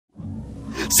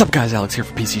Sup guys, Alex here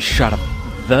for PC Shut Up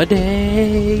the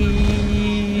Day.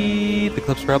 The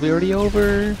clip's probably already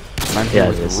over. I'm here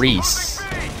with Reese.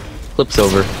 Clip's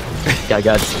over. Guy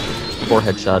got 4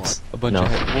 headshots. A bunch of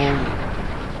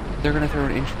well, they're gonna throw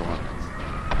an intro on this.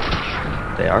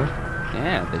 They are?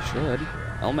 Yeah, they should.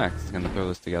 Elmax is gonna throw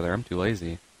this together. I'm too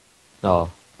lazy.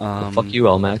 Oh. Well, fuck you,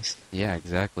 Elmax. Yeah,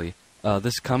 exactly.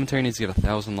 This commentary needs to get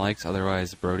 1,000 likes,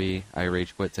 otherwise Brody, I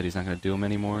rage quit, said he's not gonna do them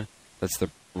anymore. That's the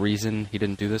reason he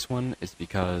didn't do this one, is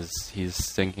because he's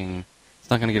thinking it's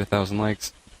not going to get 1,000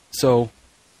 likes. So,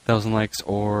 1,000 likes,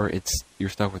 or you're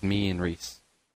stuck with me and Reese.